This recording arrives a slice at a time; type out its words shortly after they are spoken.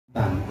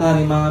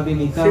Tarima ngabdi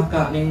nikah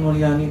Kak Ning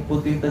Nuryani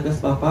putri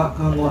tegas bapak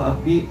kanggo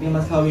abdi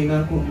dimas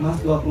kawinan ku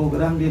emas 20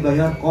 gram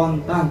dibayar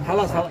kontan.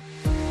 Halas.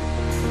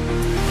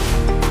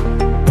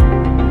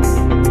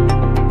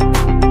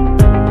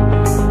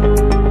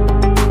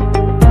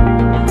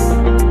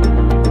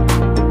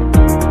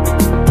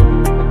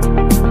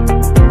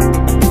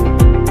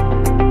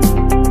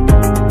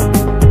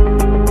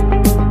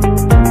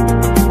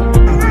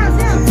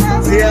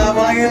 Siap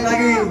main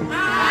lagi.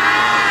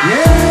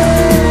 Yes.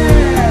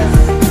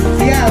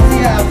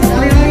 Siap.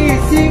 Sekali lagi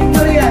sing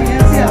meriah ya,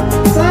 siap.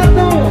 1,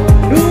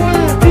 2,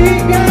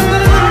 3.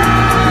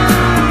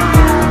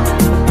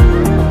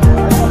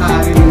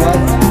 Hari dua.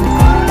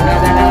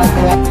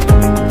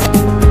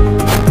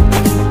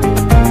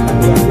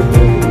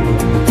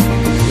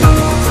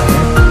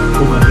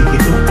 Kumati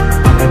gitu,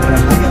 ada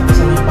barang lagi yang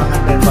bisa merupakan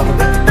dan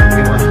pamegan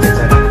terima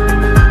jajaran.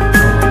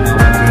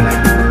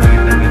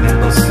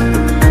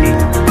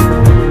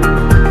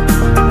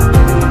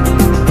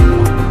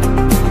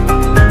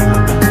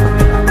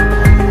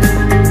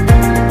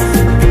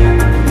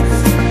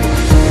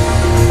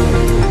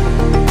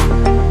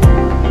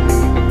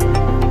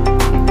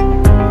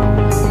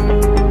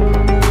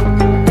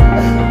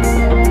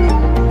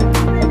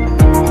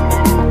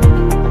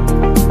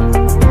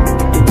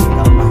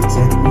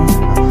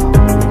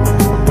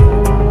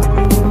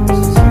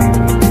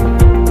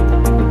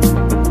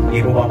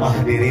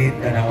 Hadirin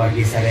dan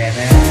wargi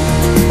sadayana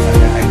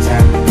pada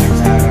acara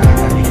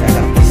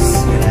pernikahan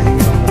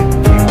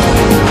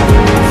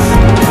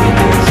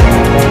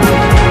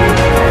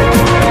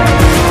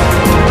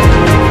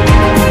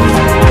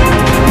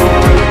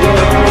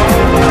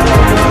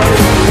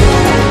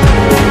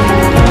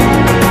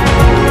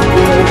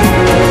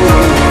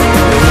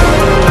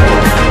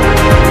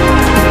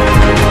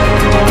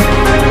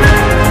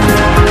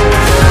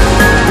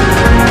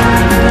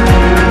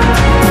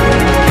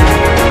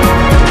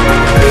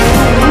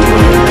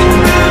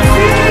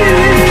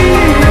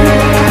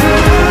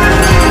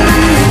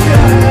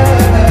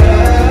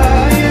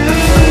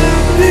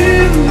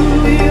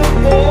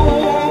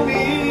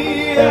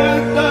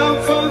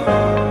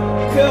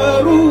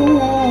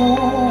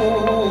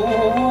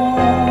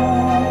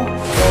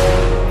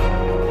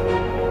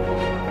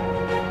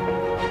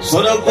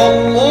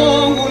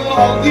Sadaqallahul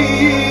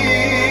Azim.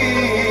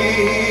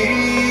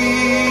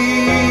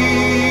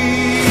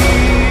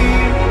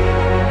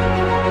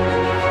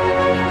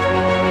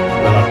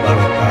 Dalam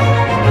barokah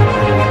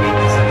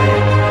ini saya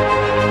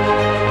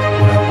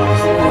bulan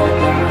masuk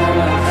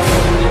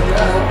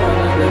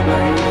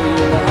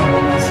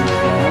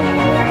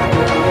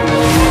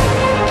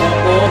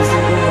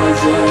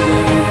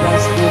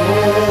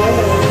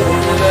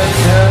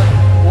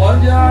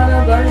وجعل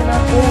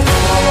بينكم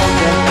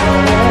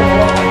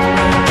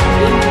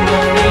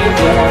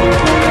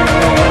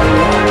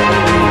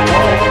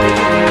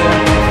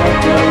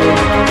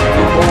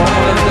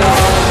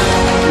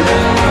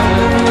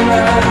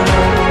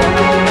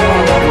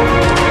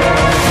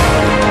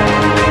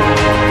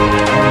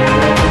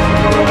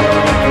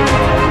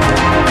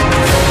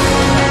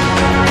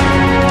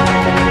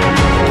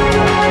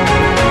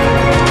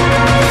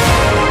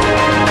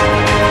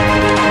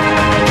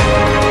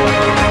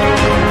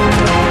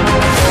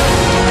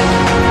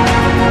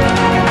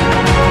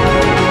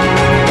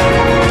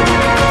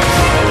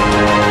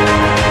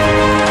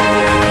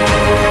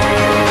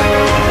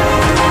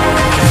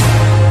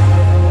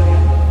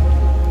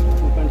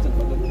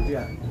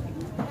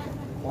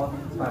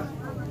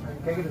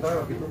kayak gitu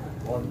tahu gitu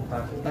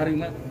kontak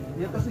Tarima.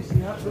 ya pasti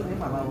siap tuh ini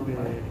malah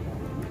udah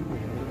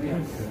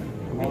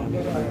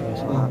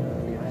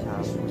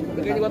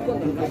Begini buat pun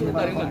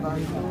tarima.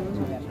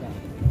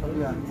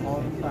 lihat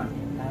kontak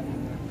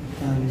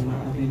tarima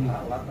abdi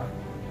nikah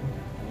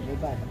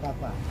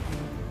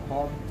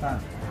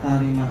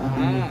tarima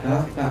abdi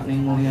nikah Kak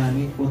Ning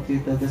Nuryani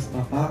putri tegas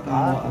bapak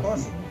kanggo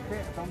abdi.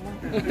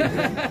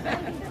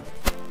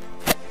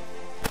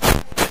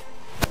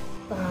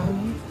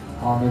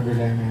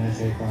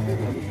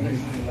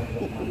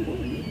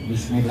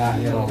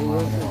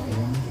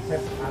 Bismillahirrahmanirrahim.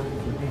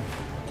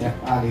 Chef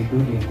Ali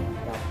Nuryani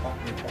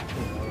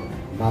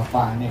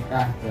Bapak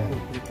nikah ke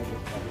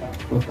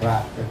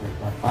putra ke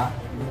Bapak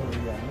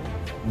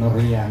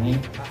Nuryani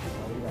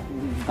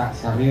Kak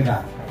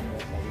Salira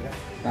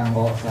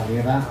kanggo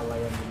Salira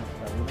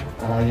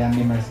kalayan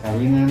dimas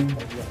kawinan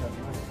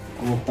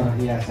ku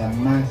perhiasan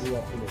emas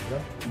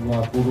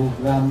 20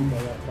 gram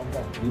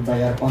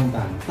dibayar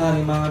kontan.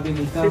 Tarima ngabdi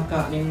nikah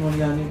Kak Ning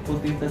Nuryani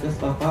putri tegas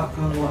bapak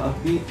kanggo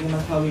abdi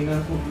dimas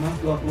kawinan ku emas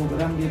 20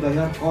 gram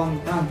dibayar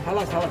kontan.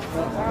 Halas.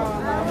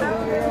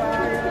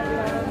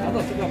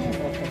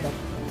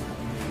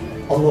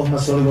 Allahumma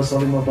sholli wa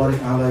sallim wa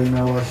barik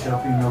alaina wa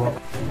syafina wa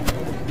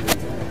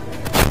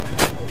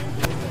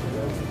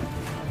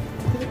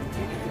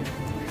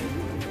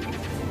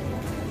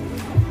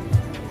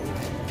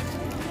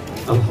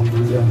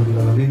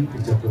Alhamdulillahirrahmanirrahim.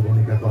 Ijab kabul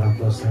nikah orang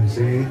tua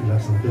sensei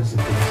dilaksanakan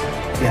sempurna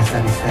biasa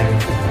di steril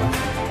kedua.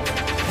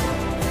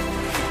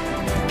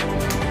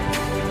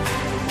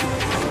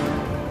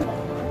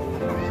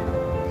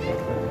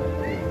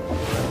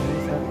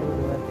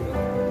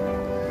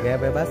 Ya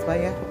bebas Pak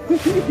ya.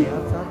 Siap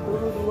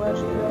 1, 2,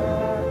 3.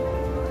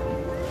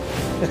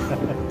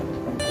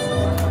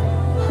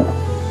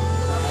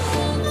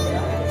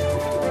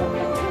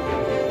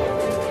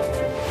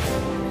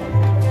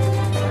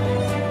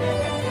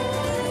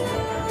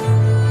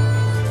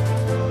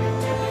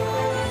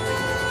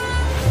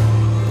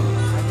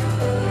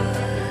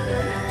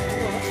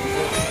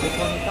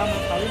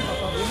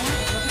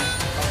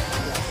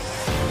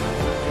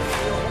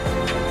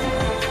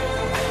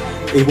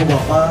 Ibu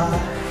bapak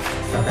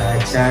serta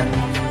acan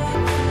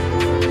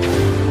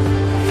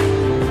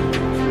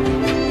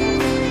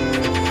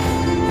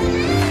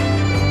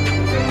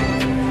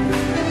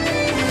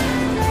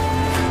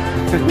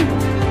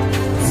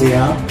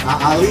siap.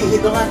 Ali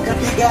hitungan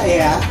ketiga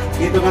ya,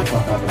 hitungan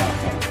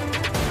fotografer.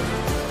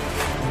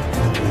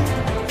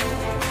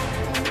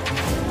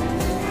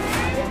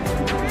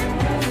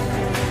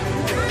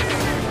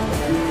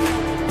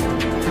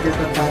 Sudah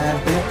tertahan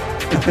tuh.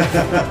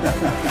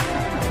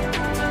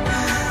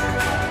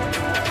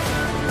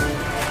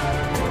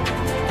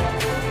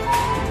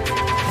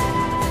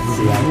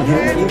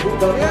 Siapnya ibu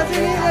bapak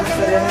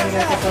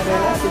sederhana ke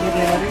kamera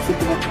sini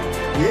situasi.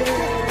 Yes.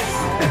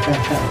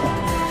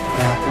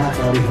 Kakak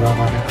Tolih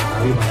Ramana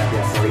Ali mana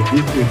biasa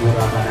lebih ibu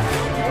Ramana.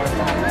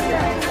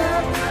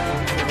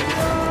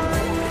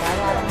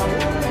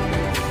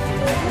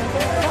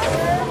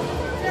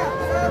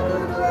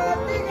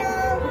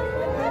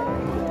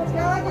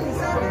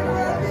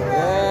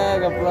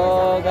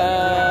 Gaplok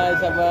guys,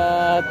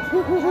 sahabat.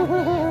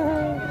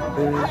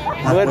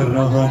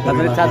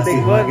 Terima kasih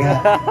banget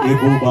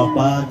ibu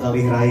bapak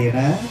Tolih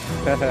Raina.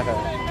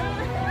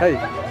 Hai.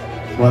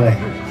 Boleh.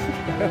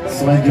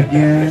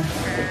 Selanjutnya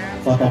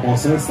foto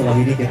pose. Setelah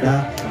ini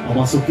kita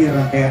memasuki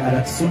rangkaian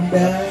adat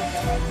Sunda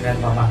dan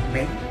Mamah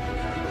Neng.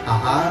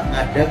 AA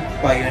ngadeg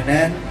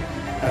payunan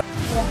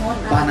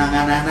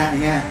panangan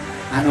anaknya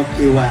anu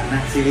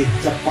kiwana silih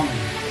cepeng.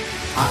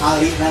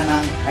 Ali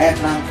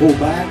nang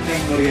kuban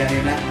Neng Nuryani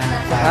nang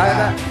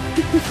cara.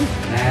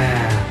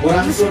 Nah,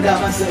 orang Sunda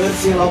mah seueur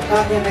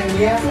silokan ya Neng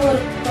ya.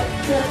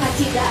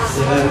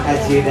 Seueur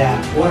kacida.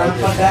 Orang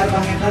Pagar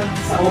bangetan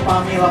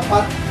saupami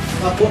lepat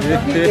ngapun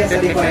tapi biasa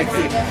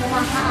dikoreksi.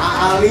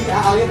 Ali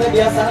teh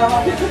biasana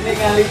mah itu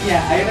ningalinya.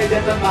 Ayeuna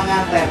janten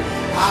panganten.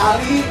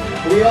 Ali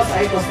wios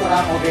aya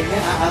posteran oge nya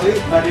Ali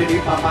bade di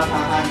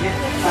papatahannya.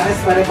 Sanes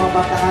bade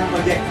papatahan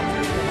ojek.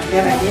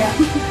 Ya Neng ya.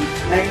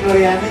 Neng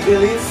Nuryani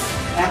geulis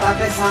eta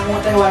teh sangu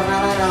teh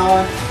warnana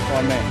naon?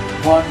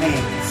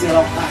 Koneng.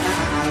 Silokana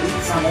Ali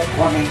sangu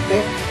koneng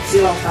teh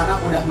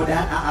silokana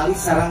mudah-mudahan Ali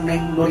sareng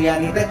Neng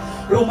Nuryani teh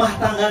rumah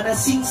tanggana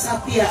sing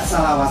satia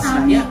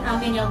salawasna.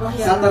 Amin ya Allah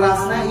ya.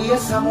 Saterasna ieu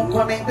sangu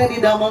koneng teh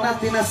didamelna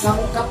tina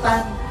sangu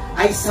ketan.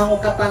 Ai sangu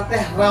ketan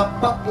teh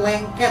rapet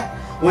lengket.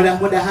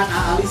 Mudah-mudahan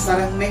Ali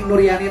sareng Neng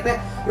Nuryani teh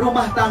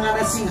rumah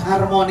tanggana sing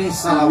harmonis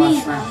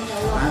salawasna.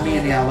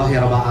 Amin ya Allah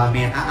ya Rabbal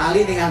alamin.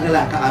 Ali ningali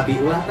heula ka abi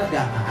ulah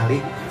tegang Ali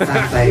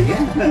santainya.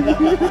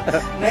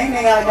 Neng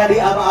ningali ka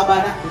di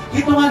aba-abana.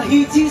 Hitungan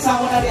hiji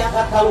samuna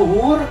diangkat ka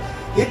luhur.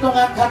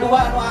 Hitungan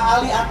kedua anu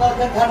Ali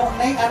antarkeun ka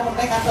Neng, anu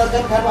Neng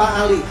antarkeun ka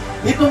Ali.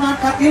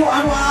 Hitungan katilu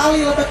anu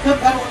Ali lebetkeun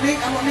ka Neng,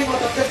 anu Neng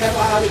lebetkeun ka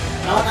Ali.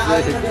 Naon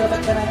Ali teh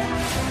dilebetkeun kana?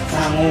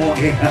 Sangu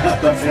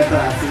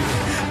konsentrasi.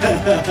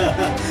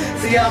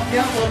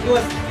 Siapnya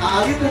fokus.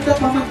 Ali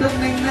tetap pamenteun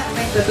Nengna,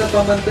 Neng tetap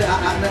pamenteun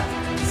Aana.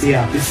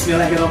 Siap.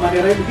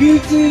 Bismillahirrahmanirrahim.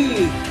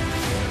 Hiji,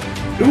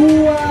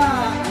 dua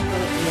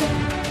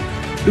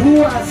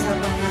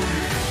setengah,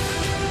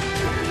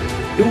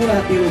 dua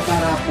tilu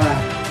karapa.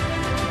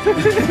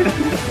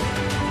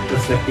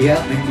 Terus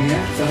siap Nengnya,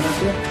 sana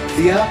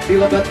siap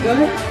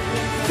dilebatkan.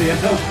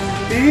 Siap.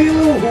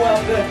 Tilu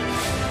huangkeun.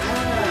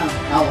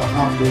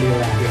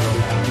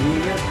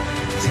 Alhamdulillahirobbilalamin.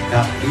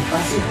 Sikap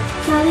dipasih.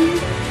 Saling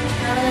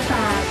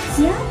ngaletak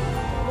siap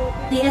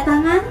di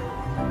tangan.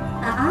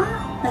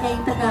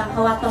 Tegang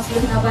kawatos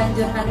geus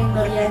ngabanjur ka Neng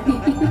Nuryani.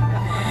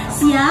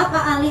 Siap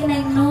Ali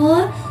Neng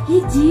Nur.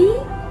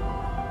 Hiji,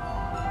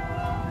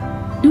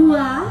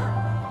 dua,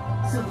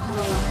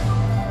 subhanallah,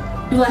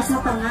 dua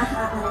setengah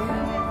Ali.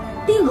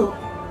 Tilu.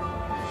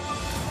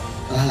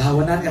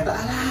 Lawanan kata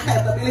Allah,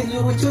 kata pilih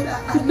nyurucut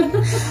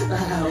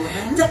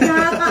lawanan.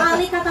 Cekak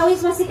Ali kata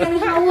wis masih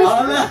kena haus.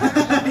 Allah.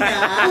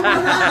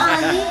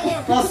 Ali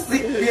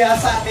Postik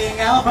biasa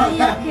tinggal.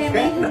 aya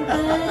kene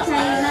henteu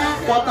China.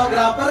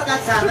 Fotografer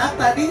kacanak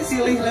tadi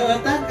silih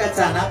leueutan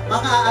kacanak,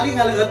 maka Ali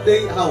ngaleueut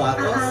deui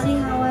hawatos.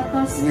 Ali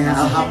hawatos. Ya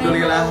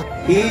alhamdulillah.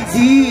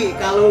 Hiji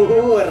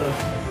kaluhur,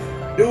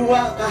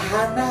 dua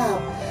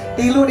kahandap,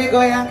 tilu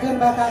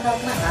digoyangkeun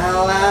bakakakna.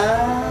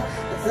 Allah.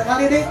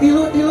 Sekali deh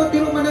tilu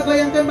mana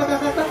goyangkeun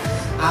bakakakna.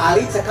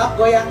 Ali cekap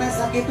goyangna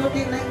sakitu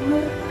ti Neng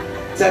Nur.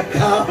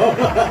 Cekap.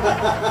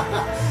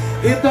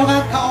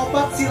 Hitungan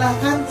kaopat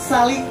silahkan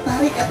saling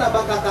tarik eta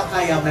bakakak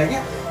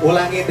ayamnya.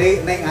 Ulangi deui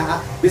Neng Aa.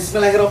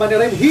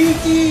 Bismillahirrahmanirrahim.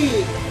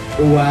 Hiji,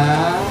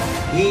 dua,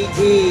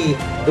 hiji,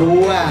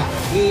 dua,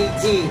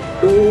 hiji,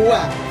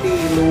 dua,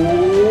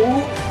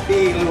 tilu.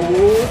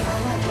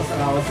 Terus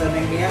rawasan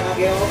Neng Nia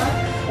ngage obat.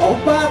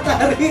 Obat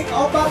tarik,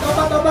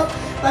 obat.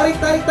 tarik.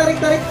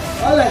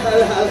 Alah,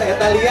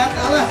 eta lihat,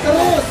 alah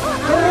terus.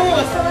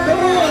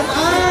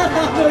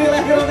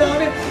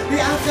 Alhamdulillahirobbilalamin.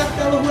 Diangkat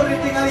ke luhur,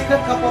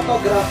 ditinggalikeun ka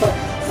fotografer.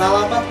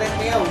 Salamat teh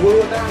Mia,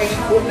 huluna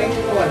kenging kuning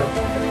keluar.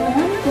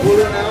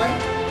 Hulu naon?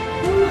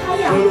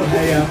 Hulu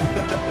hayam.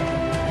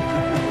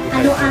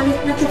 Aduh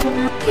alitna cukup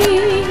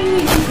napi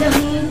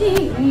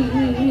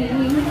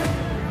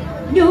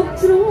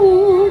justru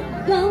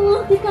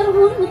kalau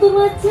dikarhun untuk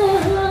baca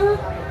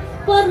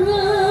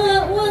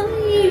para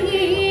wangi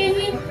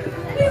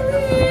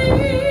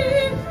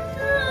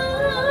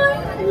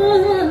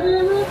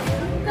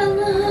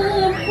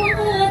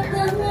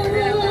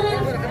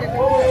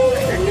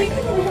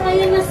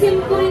ayah nasim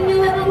kuring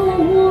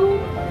nyawarung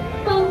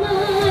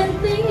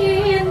pamantin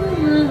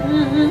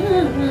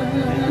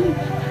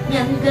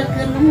yang gak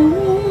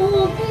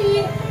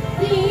kenuki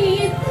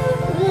di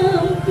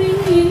tempi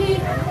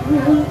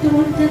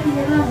untuk jadi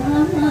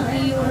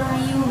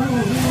rayu-rayu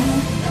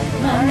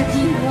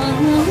berjiwa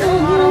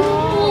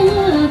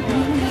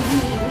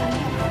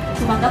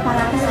semoga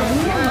para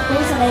kesalahan aku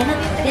sadayana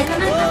dia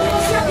kan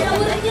siap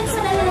diawureun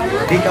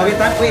sadayana Di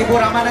kawitan ku Ibu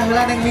Rama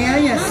heula neng Mia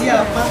nya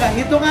siap. Mangga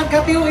hitungan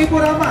ka 3 Ibu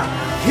Rama.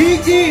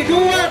 1 2 3.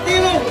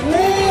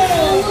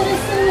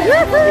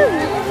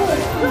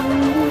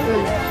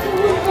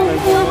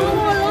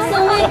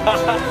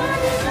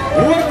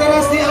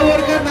 Terus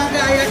diawurkeun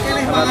mangga aya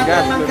keneh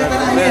manganten mangga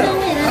terakhir.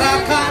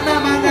 Rakana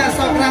mangga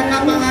sok raka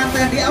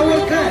manganten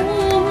diawurkeun.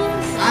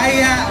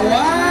 Aya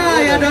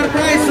aya door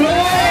prize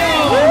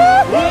loh.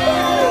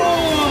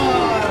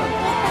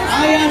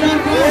 Aya door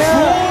prize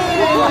loh.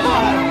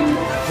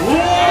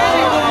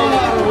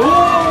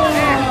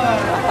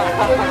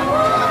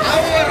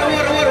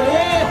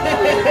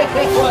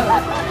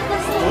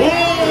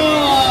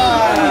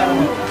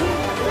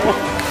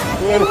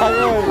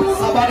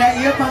 Sabada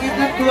ieu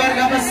pangitan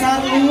keluarga besar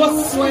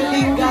luas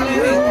wedding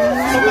galeri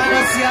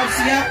supaya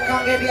siap-siap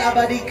kangge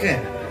diabadikeun.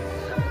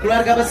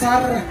 Keluarga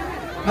besar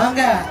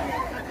mangga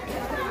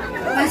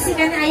masih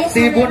kan ayah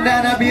si Bunda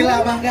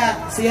Nabila mangga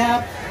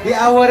siap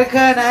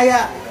diawurkeun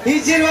aya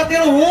 1 2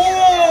 3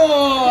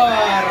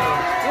 war.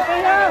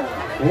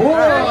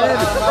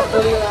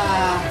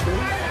 Alhamdulillah.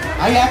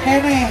 Aya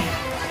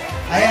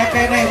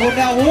keneh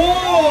Bunda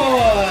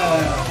war.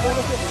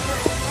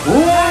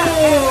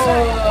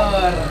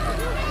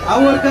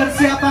 Awurkeun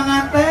siapa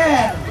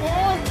nganten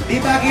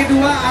dibagi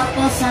 2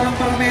 artos sareng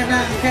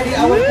permena ke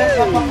diawurkeun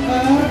ka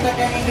pengker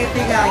kenging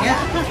ditinggalnya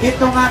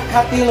hitungan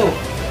ka 3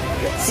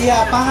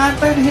 siapa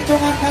nganten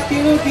hitungan ka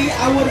 3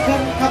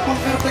 diawurkeun ka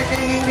pengker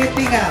kenging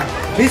ditinggal.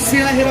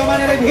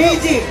 Bismillahirrahmanirrahim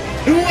 1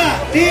 2 3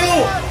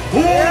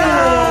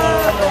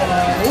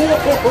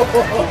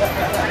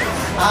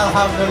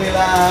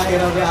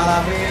 Alhamdulillahirabbil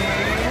alamin.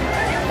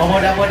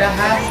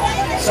 Mudah-mudahan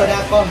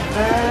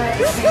sedekahna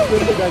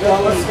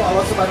Allah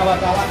Subhanahu wa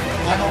taala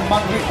anu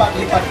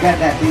manglipat-lipat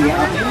ganda dia.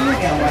 Amin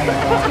ya Allah.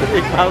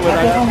 Iqbal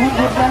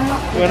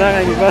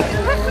menang Iqbal.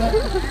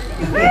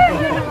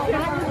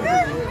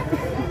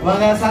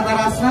 Mangga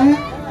satarasna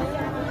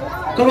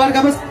keluarga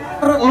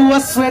besar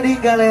luas wedding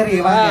galeri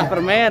mangga.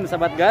 Permen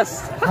sahabat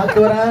gas.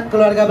 Haturan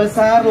keluarga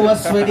besar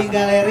luas wedding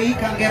galeri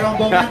kangge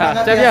rombongan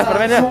mangga ya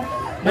permen ya.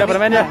 Ya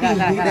permen ya.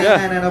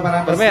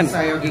 Permen.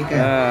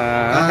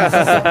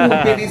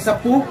 Sesepuh jadi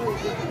sepuh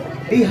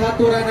di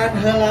haturanan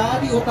heula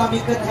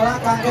diutamikeun heula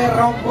kangge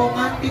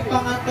rombongan di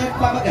panganten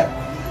pamegat.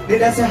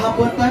 Didasih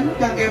hapunten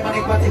kangge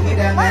menikmati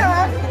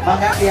hidangan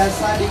mangga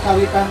biasa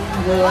dikawitan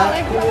heula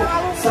ku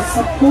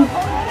sesepuh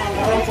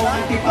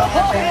rombongan di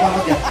panganten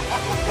pamegat.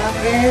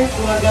 Kangge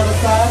keluarga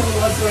besar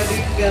luas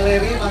wedding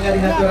galeri mangga di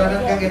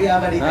haturanan kangge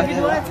diabadikeun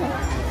heula.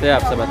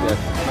 Siap sahabat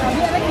gas.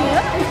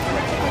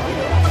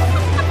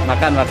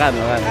 Makan.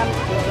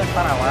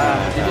 Parawan.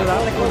 Jujur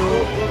lek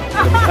kudu.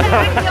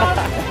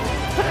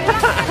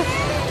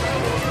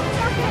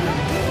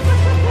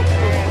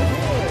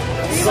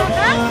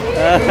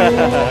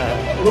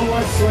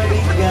 Luas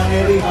wedding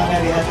galeri mangga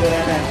di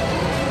haturanan.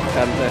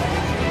 Kan teh.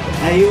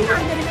 Ayo,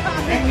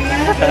 neng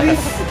Mia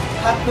geus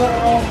hatur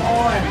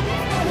nuhun.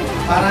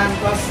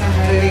 Parantos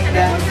ngahariring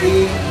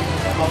damping.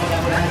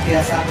 Mudah-mudahan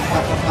biasa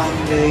patepang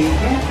deui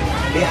nya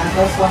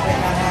diantos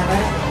kontenanana.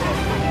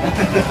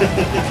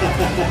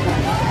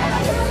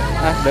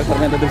 Udah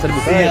permen tuh bisa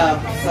dibuka. Siap,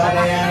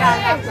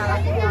 sadayana.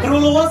 Kru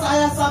luas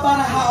aya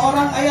sabaraha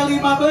orang aya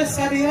 15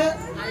 ka dieu.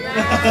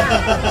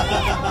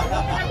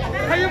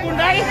 Ayo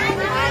Bunda.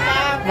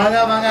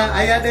 Mangga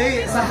aya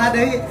deui saha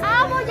deui?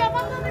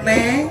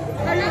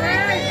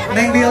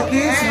 Neng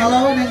Bilkis,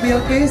 halo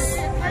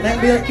Neng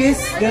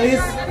Bilkis, gelis.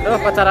 Duh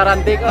pacara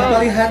rantik.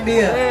 Kapalihan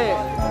dia.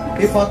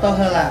 Di foto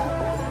heula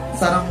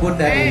sareng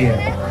Bunda dia.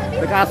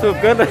 Teu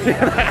asupkeun.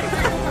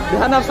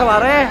 Dihandap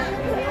sawareh.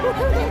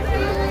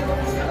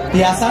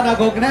 Biasa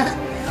nagogna.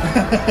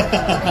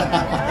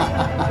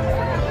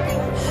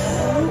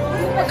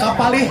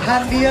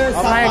 Kapalihan dia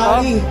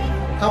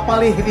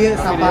kapalih dia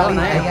sapalih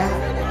aya.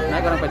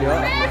 Naik orang video.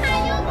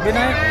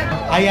 Naik.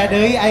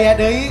 Aya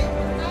deui.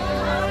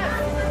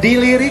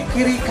 Dilirik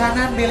kiri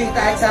kanan bilih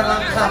teh acan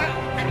lengkap.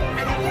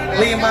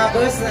 5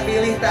 bus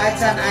pilih tak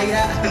acan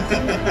ayah.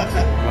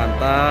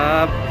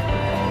 Mantap.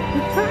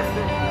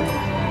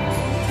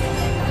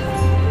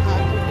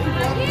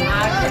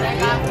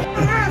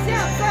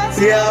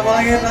 Siap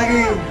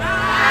lagi.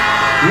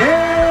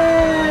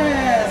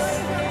 Yes.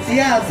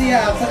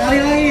 Siap. Sekali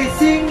lagi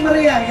sing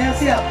meriah ya,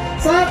 siap.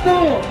 1,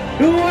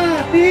 2,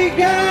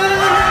 3.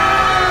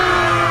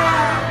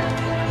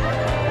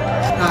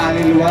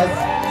 Ali luas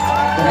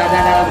berada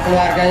dalam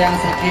keluarga yang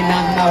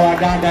sakinah,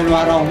 mawadah dan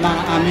warohmah.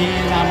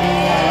 Amin.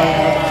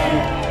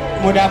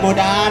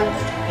 Mudah-mudahan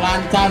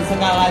lancar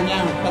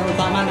segalanya,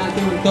 terutama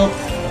nanti untuk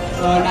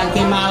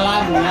nanti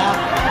malam ya.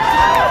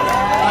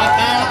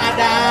 Bakal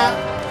ada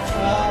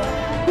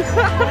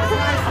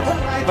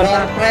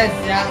surprise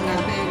ya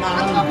nanti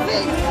malam.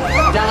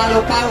 Jangan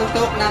lupa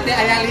untuk nanti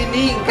ayah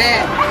lining ke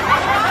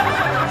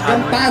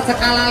gempa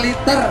skala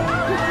liter.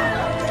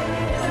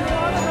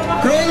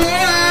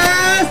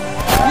 Luas,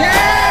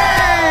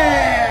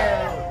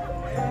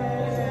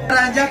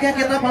 beranjak ya,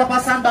 kita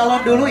pelepasan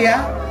balon dulu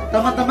ya,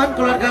 teman-teman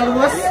keluarga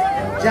luas.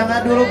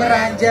 Jangan dulu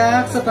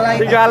beranjak, setelah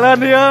itu Tinggalan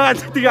ya,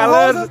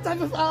 tinggalan.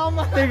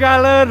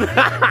 Tinggalan.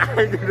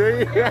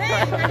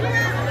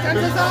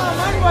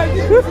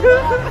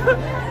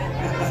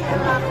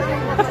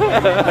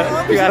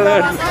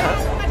 Tinggalan.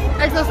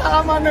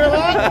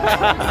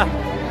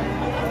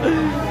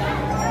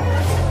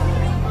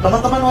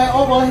 teman-teman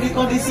WO boleh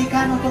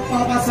dikondisikan untuk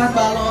pelepasan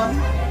balon.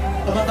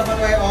 Teman-teman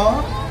WO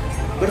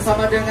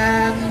bersama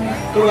dengan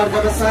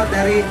keluarga besar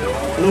dari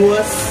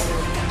Luas,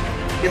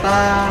 kita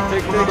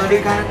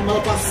mengabadikan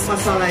melepas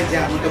masa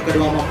aja untuk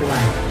kedua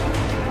mempelai.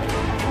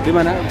 Di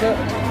mana?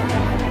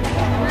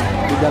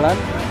 Di jalan.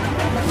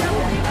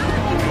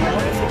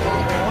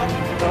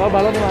 Oh,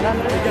 balon di mana?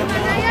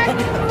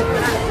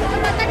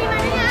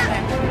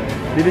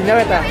 Di dinya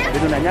eta,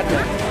 di nanya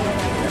ya.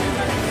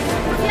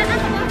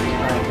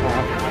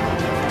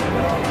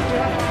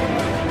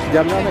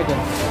 Jamnya apa kan?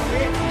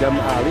 Jam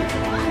Ali,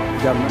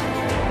 jam.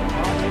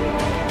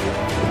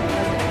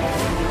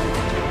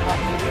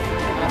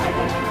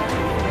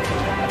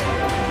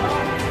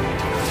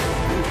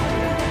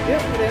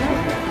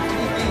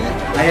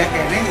 Kayak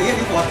kene iya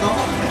di foto.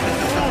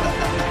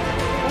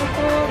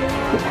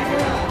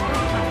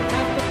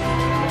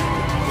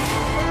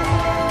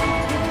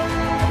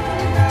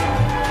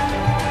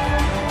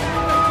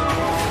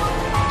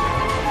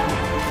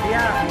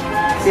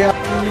 Siap.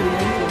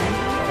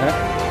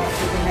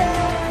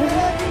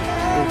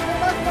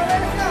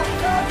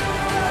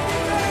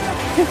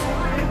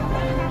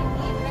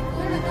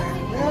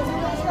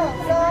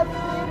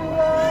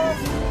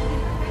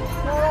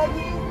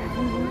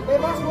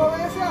 Bebas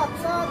boleh siap.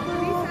 1,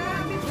 2,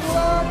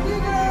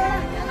 3.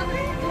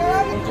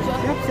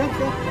 Siap.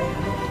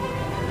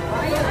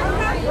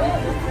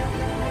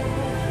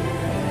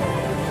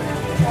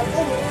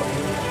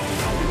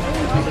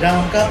 Sudah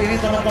lengkap ini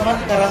teman-teman,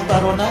 Karang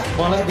Taruna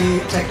boleh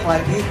dicek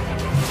lagi.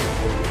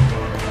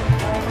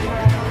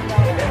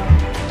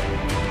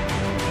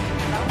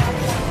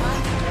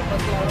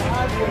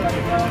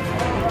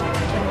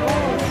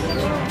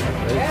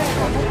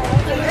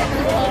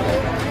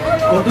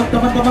 Untuk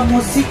teman-teman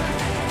musik,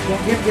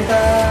 mungkin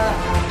kita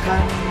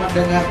akan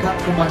mendengarkan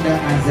kumandang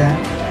azan.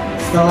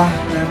 Setelah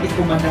nanti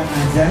kumandang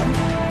azan,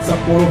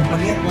 10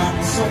 menit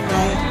langsung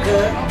naik ke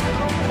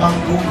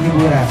panggung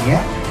hiburan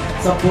ya.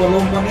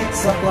 10 menit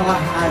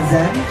setelah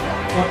azan,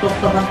 untuk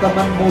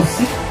teman-teman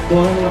musik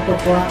boleh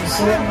untuk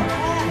langsung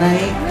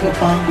naik ke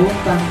panggung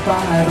tanpa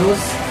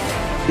harus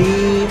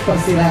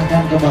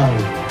dipersilahkan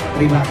kembali.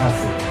 Terima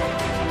kasih.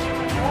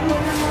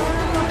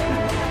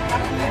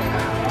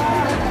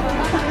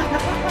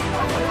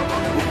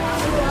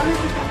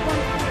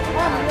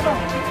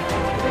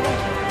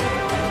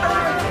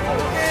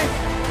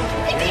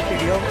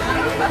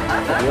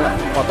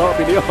 Foto,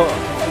 video.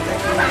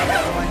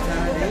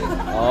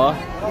 Oh,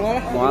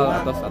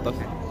 mual atas.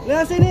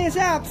 Lihat sini,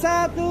 siap.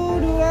 1,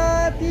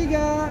 2,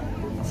 3.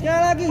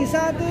 Sekali lagi,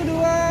 1,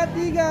 2,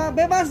 3.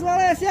 Bebas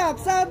boleh, siap.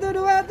 1,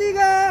 2,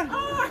 3.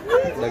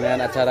 Dengan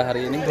acara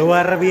hari ini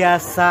luar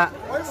biasa,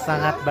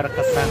 sangat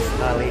berkesan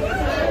sekali.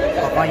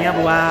 Pokoknya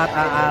buat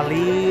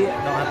Ali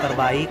doa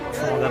terbaik,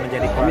 semoga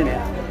menjadi keluarga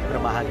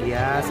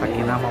berbahagia,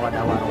 sakinah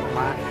mawaddah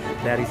warahmah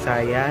dari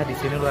saya. Di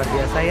sini luar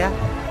biasa ya,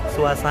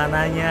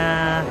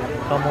 suasananya,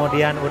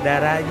 kemudian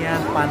udaranya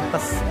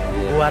pantas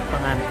buat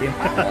pengantin.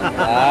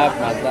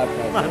 mantap.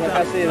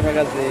 Terima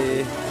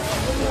kasih.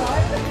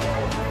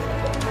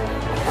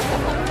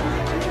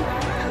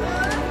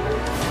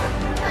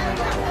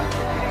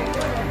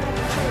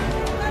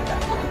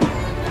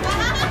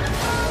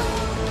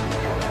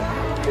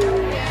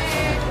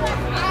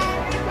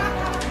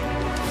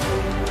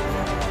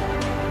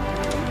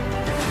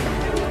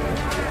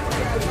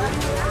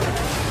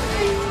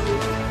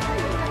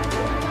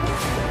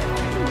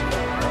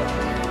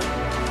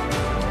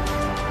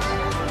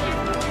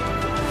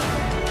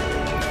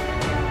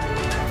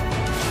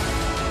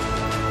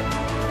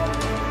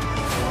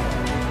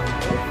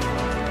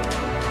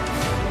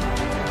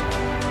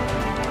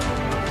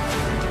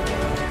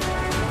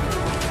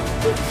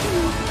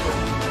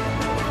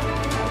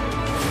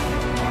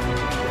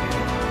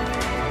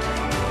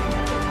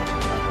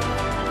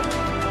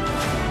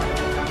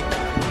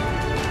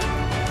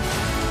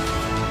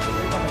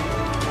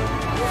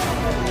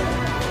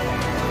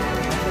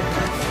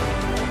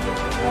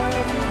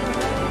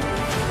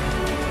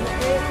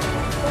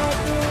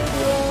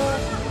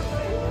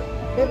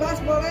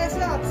 Bebas boleh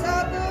siap.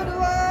 1,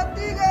 2,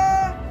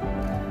 3.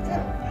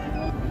 Siap.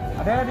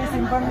 Ada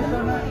disimpan di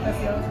sana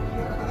hasil.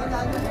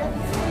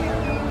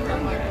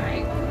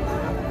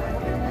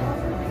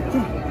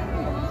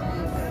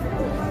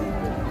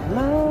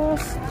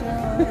 Lost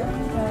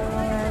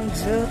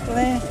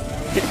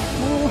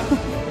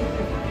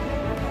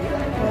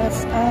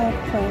what's up?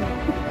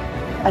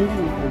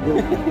 Anjing.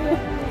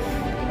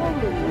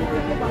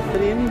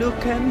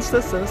 Rindukan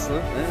sesuatu.